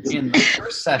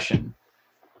first session,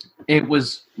 it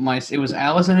was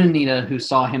Alice and Anita who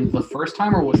saw him the first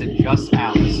time, or was it just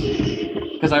Alice?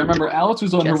 Because I remember Alice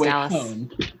was on her Just way Alice. home,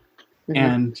 Mhm.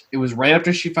 and it was right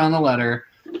after she found the letter,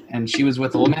 and she was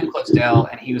with Old Man Cliffsdale,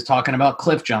 and he was talking about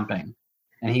cliff jumping,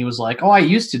 and he was like, "Oh, I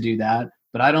used to do that,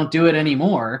 but I don't do it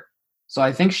anymore." So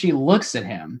I think she looks at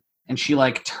him and she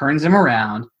like turns him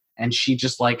around, and she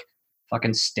just like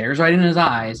fucking stares right in his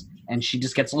eyes, and she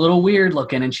just gets a little weird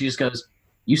looking, and she just goes,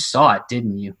 "You saw it,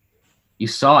 didn't you? You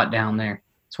saw it down there.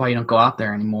 That's why you don't go out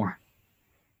there anymore.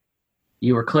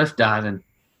 You were cliff diving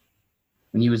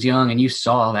when you was young, and you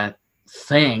saw that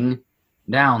thing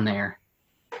down there.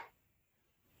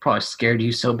 Probably scared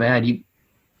you so bad you,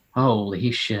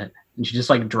 holy shit." And she just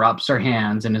like drops her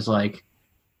hands and is like,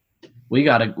 we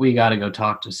gotta go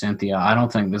talk to Cynthia. I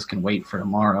don't think this can wait for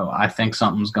tomorrow. I think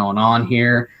something's going on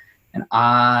here, and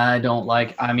I don't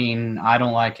like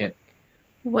it.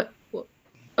 What?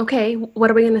 Okay.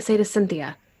 What are we going to say to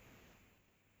Cynthia?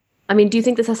 I mean, do you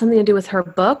think this has something to do with her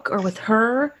book or with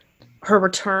her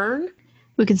return?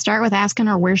 We can start with asking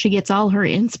her where she gets all her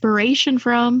inspiration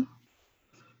from.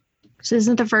 This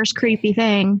isn't the first creepy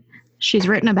thing she's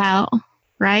written about,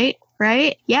 right?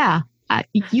 Right? Yeah.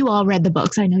 You all read the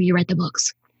books. I know you read the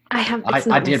books. I have. I It's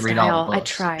not my did read all the style. I books.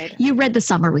 tried. You read the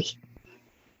summary.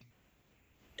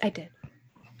 I did.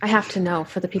 I have to know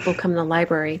for the people who come to the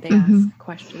library. They Mhm. ask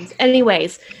questions.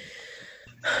 Anyways,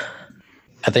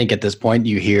 I think at this point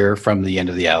you hear from the end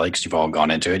of the alley, because you've all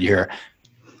gone into it, you hear,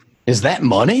 "Is that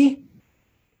money?"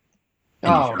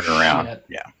 And Oh, you turn around, shit.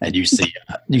 yeah, and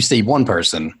you see one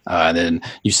person, and then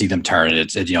you see them turn.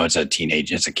 It's a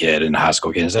teenage, it's a kid, and a high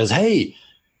school kid, and says, "Hey,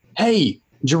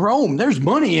 Jerome, there's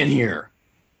money in here."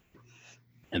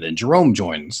 And then Jerome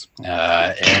joins,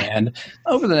 and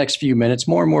over the next few minutes,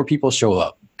 more and more people show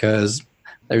up because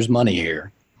there's money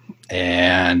here,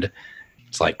 and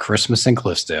it's like Christmas in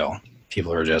Cliffsdale.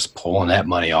 People are just pulling that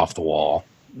money off the wall.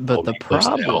 But Old the Man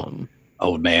Cliffsdale. problem,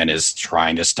 Old man is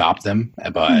trying to stop them,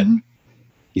 but Mhm.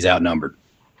 he's outnumbered.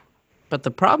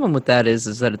 with that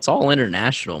is that it's all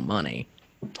international money.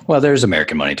 Well, there's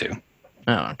American money too.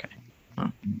 Oh, okay.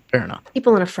 Well, fair enough.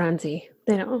 people in a frenzy.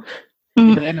 They don't.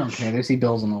 They don't care. They see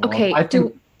bills on the wall. Okay.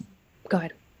 Go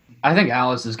ahead. I think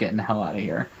Alice is getting the hell out of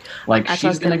here. Like, That's what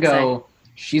I she's was gonna gonna go.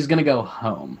 She's gonna go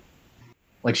home.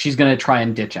 Like, she's gonna try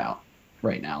and ditch out.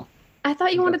 right now. I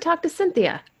thought you wanted to talk to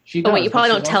Cynthia. She does. Oh wait, you but probably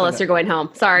she's don't tell also us you're going home.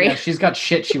 Sorry. Yeah, she's got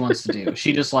shit she wants to do.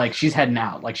 She just like she's heading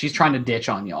out. Like she's trying to ditch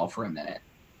on y'all for a minute.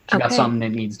 She got Okay. something that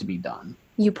needs to be done.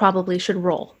 You probably should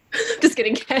roll. Just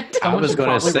kidding, Kent. I was Someone should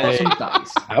gonna probably roll say- some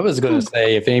dice. I was going to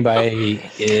say if anybody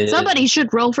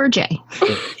Should roll for Jay.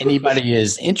 if anybody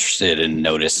is interested in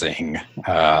noticing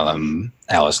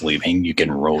Alice leaving, you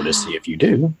can roll to see if you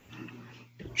do.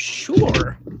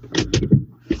 Sure.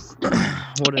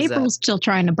 What is April's still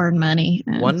trying to burn money.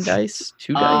 that? 1 dice,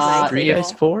 2 dice, 3 April.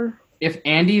 dice, 4? If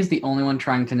Andy is the only one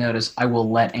trying to notice, I will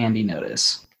let Andy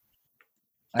notice.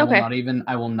 I Okay.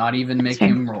 will not even make Okay.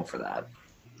 him roll for that.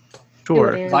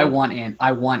 Sure. Do it, 'Cause I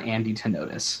want Andy to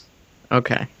notice.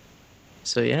 Okay.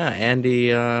 So yeah,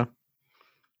 Andy,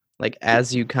 like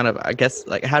as you kind of, I guess,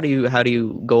 like how do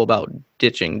you go about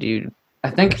ditching? Do you? I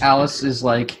think Alice is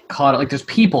like caught. Like there's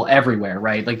people everywhere,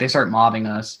 right? Like they start mobbing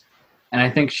us, and I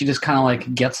think she just kind of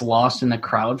like gets lost in the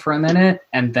crowd for a minute,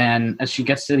 and then as she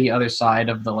gets to the other side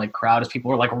of the like crowd, as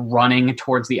people are like running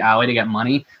towards the alley to get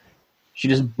money, she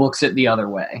just books it the other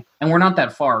way. And we're not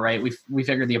that far, right? We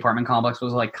figured the apartment complex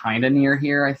was like kind of near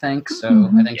here, I think. So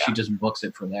I think she just books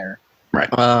it for there.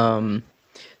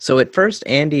 So at first,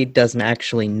 Andy doesn't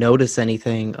actually notice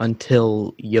anything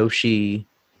until Yoshi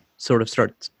sort of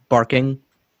starts barking,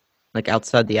 like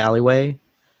outside the alleyway.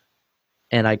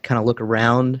 And I kind of look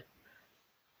around,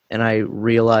 and I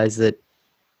realize that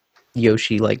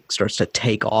Yoshi like starts to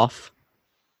take off.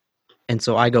 And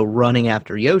so I go running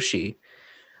after Yoshi,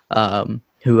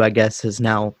 who I guess has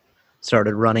now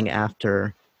started running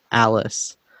after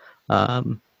Alice.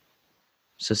 So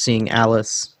seeing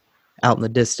Alice out in the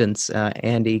distance,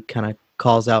 Andy kind of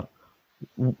calls out,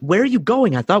 "Where are you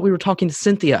going? I thought we were talking to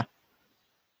Cynthia."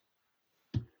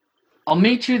 I'll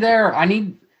meet you there. I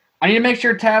need to make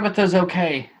sure Tabitha's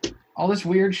okay. All this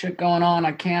weird shit going on.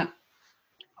 I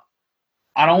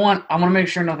want to make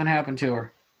sure nothing happened to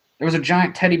her. There was a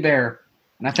giant teddy bear,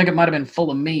 and I think it might have been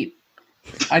full of meat.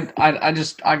 I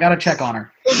gotta check on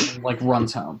her. And, like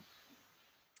runs home.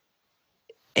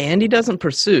 Andy doesn't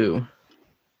pursue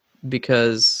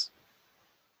because,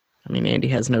 I mean, Andy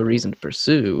has no reason to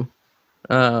pursue.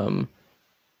 But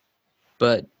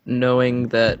knowing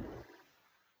that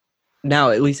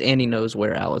now at least Andy knows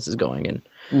where Alice is going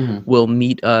and will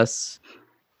meet us,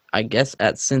 I guess,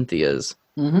 at Cynthia's.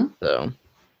 Mm-hmm. So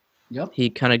Yep. he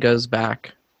kind of goes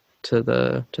back to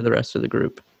the rest of the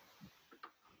group.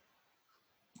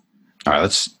 All right,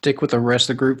 let's stick with the rest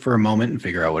of the group for a moment and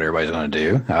figure out what everybody's going to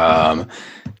do.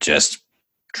 Just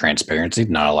transparency,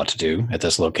 not a lot to do at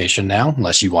this location now,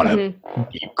 unless you want to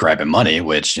keep grabbing money,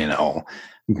 which,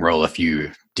 roll a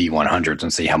few D100s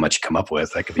and see how much you come up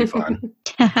with. That could be fun.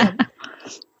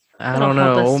 I don't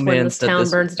know. Old man this said town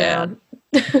this burns was bad.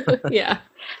 down. Yeah.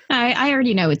 I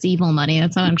already know it's evil money.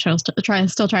 That's why I'm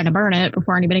still trying to burn it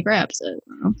before anybody grabs it.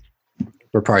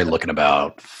 We're probably looking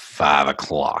about 5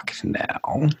 o'clock now.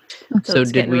 So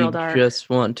it's did getting we real dark. just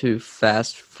want to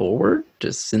fast forward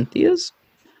to Cynthia's?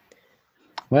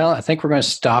 Well, I think we're going to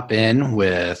stop in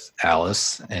with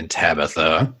Alice and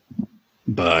Tabitha.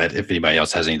 But if anybody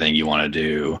else has anything you want to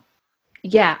do,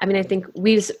 Yeah. I mean, I think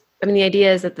the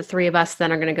idea is that the three of us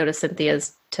then are going to go to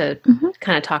Cynthia's to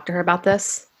kind of talk to her about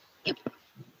this. Yep.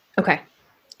 Okay.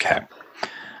 okay.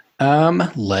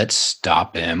 Let's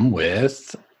stop in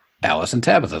with Alice and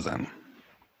Tabitha then.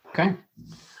 Okay.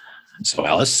 So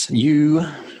Alice, you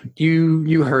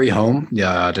hurry home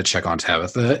to check on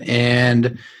Tabitha,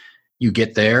 and you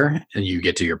get there and you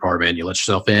get to your apartment. You let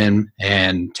yourself in,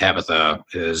 and Tabitha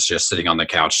is just sitting on the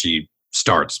couch. She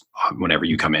starts whenever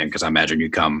you come in, because I imagine you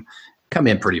come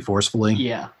in pretty forcefully.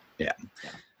 Yeah.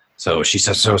 So she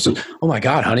says, "So, oh my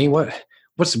God, honey,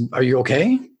 are you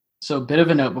okay?" So a bit of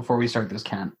a note before we start this,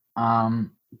 Kent.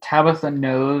 Tabitha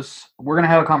knows we're going to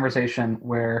have a conversation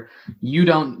where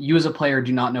you as a player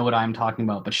do not know what I'm talking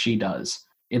about, but she does.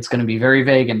 It's going to be very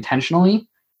vague intentionally,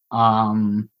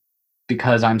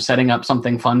 because I'm setting up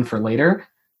something fun for later.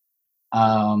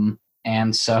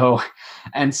 And so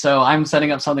I'm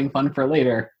setting up something fun for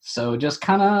later. So just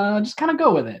kind of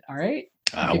go with it. All right.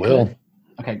 I will. Good.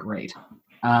 Okay, great.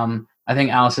 I think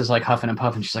Alice is like huffing and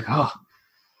puffing. She's like,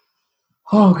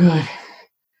 oh, good.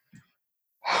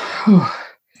 Whew.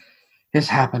 It's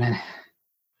happening.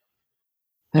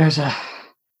 There was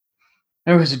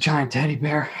a giant teddy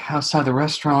bear outside the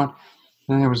restaurant,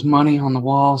 and there was money on the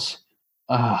walls,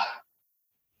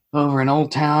 over in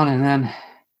Old Town, and then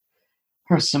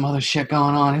there's some other shit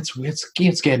going on.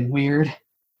 It's getting weird.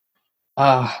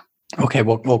 Okay,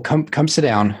 well, come sit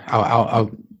down. I'll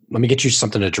let me get you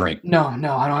something to drink. No,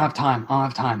 I don't have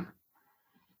time.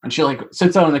 And she like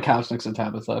sits out on the couch next to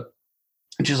Tabitha,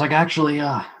 and she's like, actually,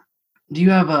 do you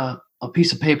have a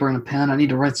piece of paper and a pen? I need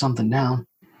to write something down.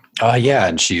 Yeah,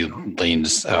 and she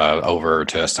leans over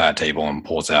to a side table and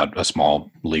pulls out a small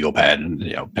legal pad and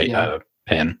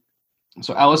pen.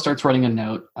 So Alice starts writing a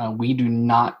note. We do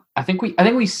not. I think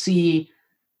we see.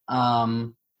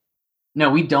 No,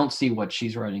 we don't see what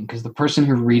she's writing because the person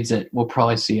who reads it will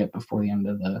probably see it before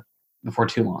before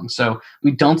too long. So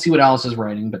we don't see what Alice is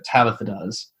writing, but Tabitha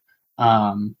does.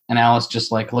 And Alice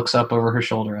just like looks up over her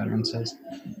shoulder at her and says,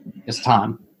 "It's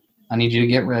time. I need you to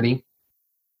get ready.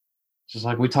 Just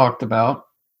like we talked about.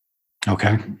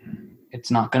 Okay.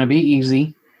 It's not going to be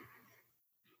easy.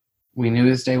 We knew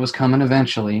this day was coming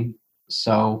eventually.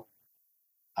 So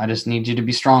I just need you to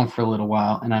be strong for a little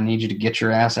while, and I need you to get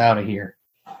your ass out of here.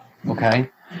 Okay?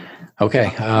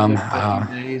 Okay.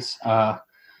 Days,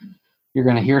 you're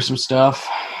going to hear some stuff,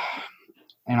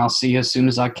 and I'll see you as soon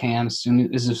as I can. As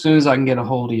soon as I can get a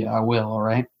hold of you, I will, all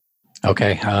right?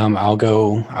 Okay. I'll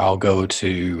go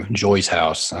to Joy's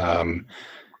house,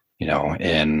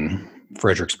 in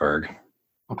Fredericksburg.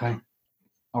 Okay.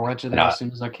 I'll write you there as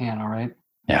soon as I can, all right?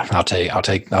 Yeah, I'll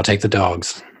take the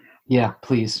dogs. Yeah,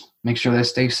 please. Make sure they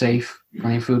stay safe.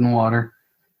 Plenty of food and water.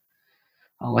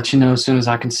 I'll let you know as soon as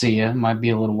I can see you. It might be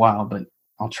a little while, but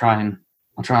I'll try and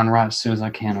write as soon as I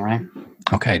can, all right?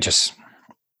 Okay,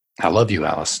 I love you,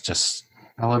 Alice.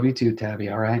 I love you too, Tabby,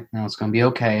 all right? Now it's going to be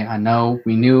okay. I know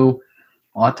we knew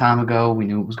a long time ago. We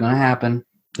knew it was going to happen.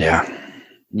 Yeah.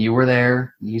 You were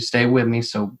there. You stay with me,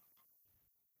 so,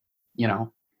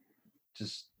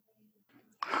 just...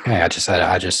 Okay, I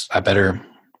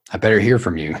better hear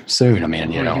from you soon. I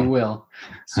mean, You will.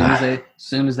 As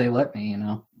soon as they let me,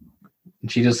 And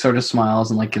she just sort of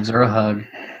smiles and like gives her a hug.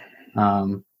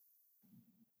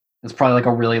 It's probably like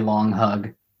a really long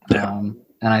hug. Yeah. And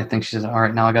I think she says, all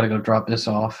right, now I got to go drop this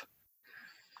off.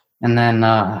 And then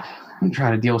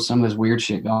try to deal with some of this weird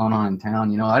shit going on in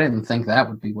town. I didn't think that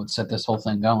would be what set this whole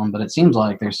thing going, but it seems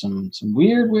like there's some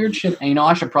weird shit. And,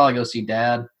 I should probably go see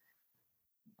Dad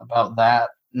about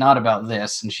that. Not about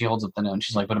this. And she holds up the note and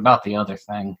she's like, but about the other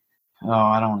thing. Oh,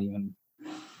 I don't even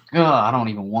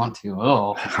want to.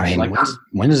 Oh, I mean, like,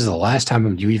 when is the last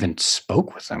time you even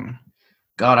spoke with him?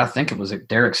 God, I think it was at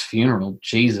Derek's funeral.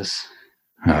 Jesus.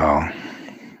 Oh.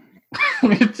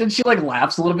 And she like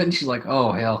laughs a little bit and she's like,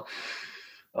 oh, hell.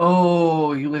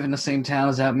 Oh, you live in the same town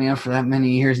as that man for that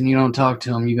many years and you don't talk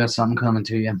to him. You got something coming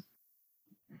to you.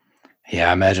 Yeah,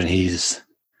 I imagine he's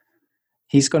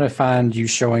going to find you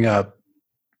showing up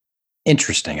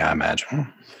interesting, I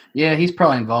imagine. Yeah, he's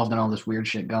probably involved in all this weird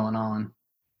shit going on.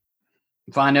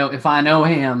 If I know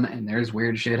him and there's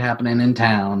weird shit happening in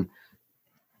town,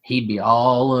 he'd be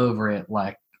all over it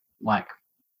like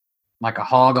a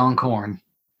hog on corn.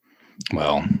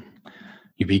 Well,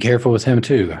 you be careful with him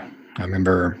too. I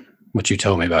remember what you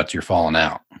told me about your falling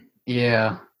out.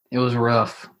 Yeah, it was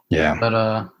rough. Yeah.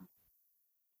 But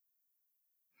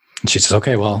she says,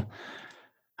 okay, well,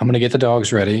 I'm going to get the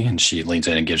dogs ready. And she leans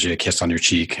in and gives you a kiss on your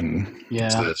cheek and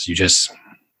says, you just,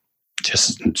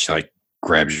 she like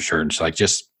grabs your shirt and she's like,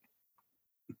 just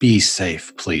be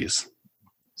safe, please.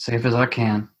 Safe as I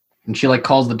can. And she like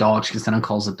calls the dogs. She then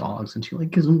calls the dogs and she like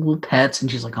gives them little pets. And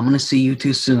she's like, I'm going to see you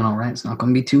too soon. All right. It's not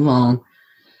going to be too long.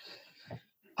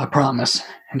 I promise.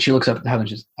 And she looks up at the heaven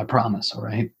and says, I promise. All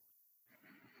right.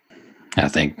 I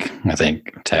think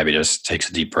Tabby just takes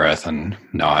a deep breath and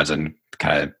nods and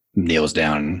kind of kneels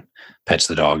down and pets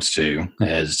the dogs too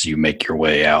as you make your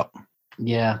way out.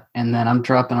 Yeah. And then I'm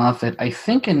dropping off at, I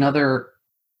think, another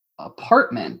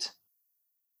apartment.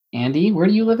 Andy, where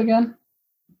do you live again?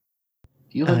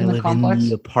 Do you live in the complex? In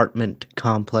the apartment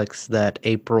complex that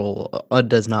April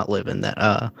does not live in. That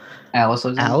Alice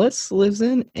lives in. Alice lives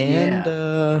in,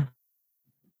 and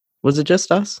was it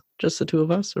just us, just the two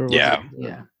of us, or was yeah,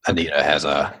 yeah? Anita has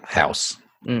a house.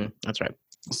 That's right.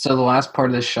 So the last part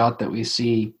of this shot that we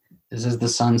see is as the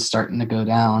sun's starting to go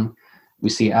down, we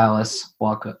see Alice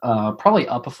walk probably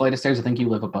up a flight of stairs. I think you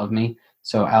live above me,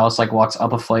 so Alice like walks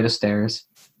up a flight of stairs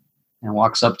and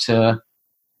walks up to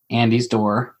Andy's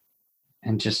door.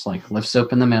 And just like lifts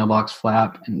open the mailbox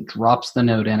flap and drops the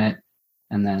note in it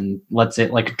and then lets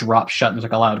it like drop shut. And there's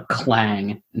like a loud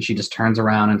clang. And she just turns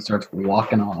around and starts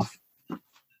walking off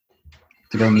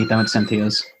to go meet them at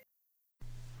Cynthia's.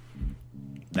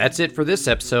 That's it for this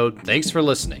episode. Thanks for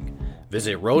listening.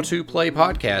 Visit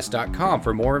roll2playpodcast.com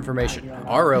for more information.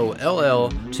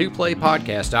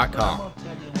 ROLL2playpodcast.com.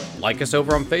 Like us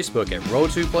over on Facebook at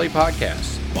Roll2Play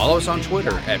Podcast. Follow us on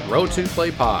Twitter at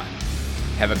Roll2PlayPod.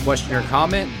 Have a question or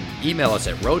comment? Email us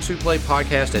at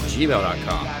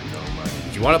roll2playpodcast@gmail.com.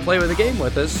 If you want to play with a game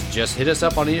with us, just hit us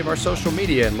up on any of our social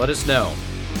media and let us know.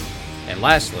 And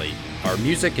lastly, Our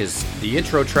music is the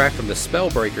intro track from the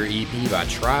Spellbreaker EP by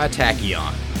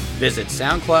Tritachyon. Visit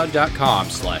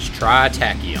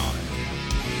soundcloud.com/Tritachyon.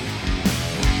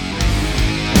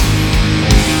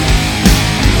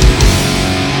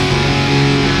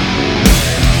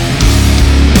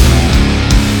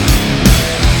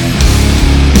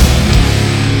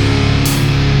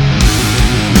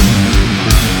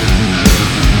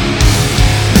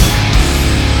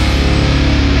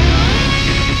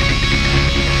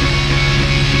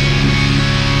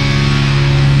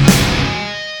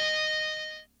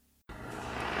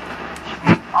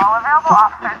 All available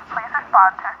officers, please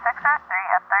respond to 603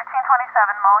 at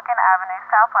 1327 Mulligan Avenue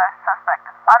Southwest. Suspect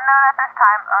unknown at this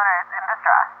time. Owner is in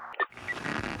distress.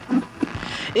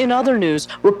 In other news,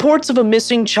 reports of a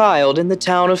missing child in the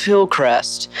town of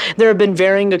Hillcrest. There have been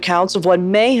varying accounts of what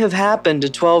may have happened to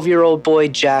 12-year-old boy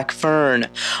Jack Fern.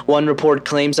 One report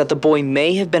claims that the boy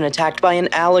may have been attacked by an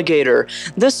alligator.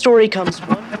 This story comes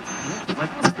from...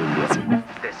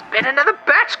 There's been another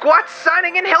bat squat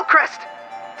signing in Hillcrest.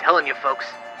 Telling you folks,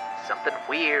 something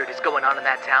weird is going on in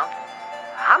that town.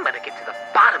 I'm gonna get to the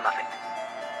bottom of it.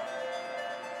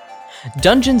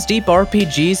 Dungeons Deep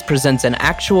RPGs presents an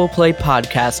actual play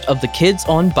podcast of the Kids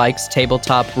on Bikes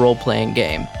tabletop role-playing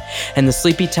game. In the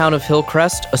sleepy town of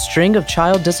Hillcrest, a string of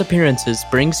child disappearances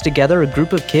brings together a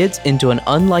group of kids into an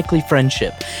unlikely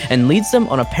friendship and leads them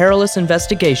on a perilous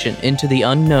investigation into the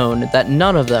unknown that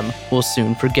none of them will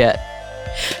soon forget.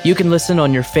 You can listen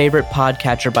on your favorite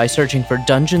podcatcher by searching for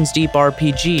Dungeons Deep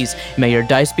RPGs. May your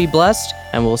dice be blessed,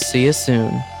 and we'll see you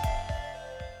soon.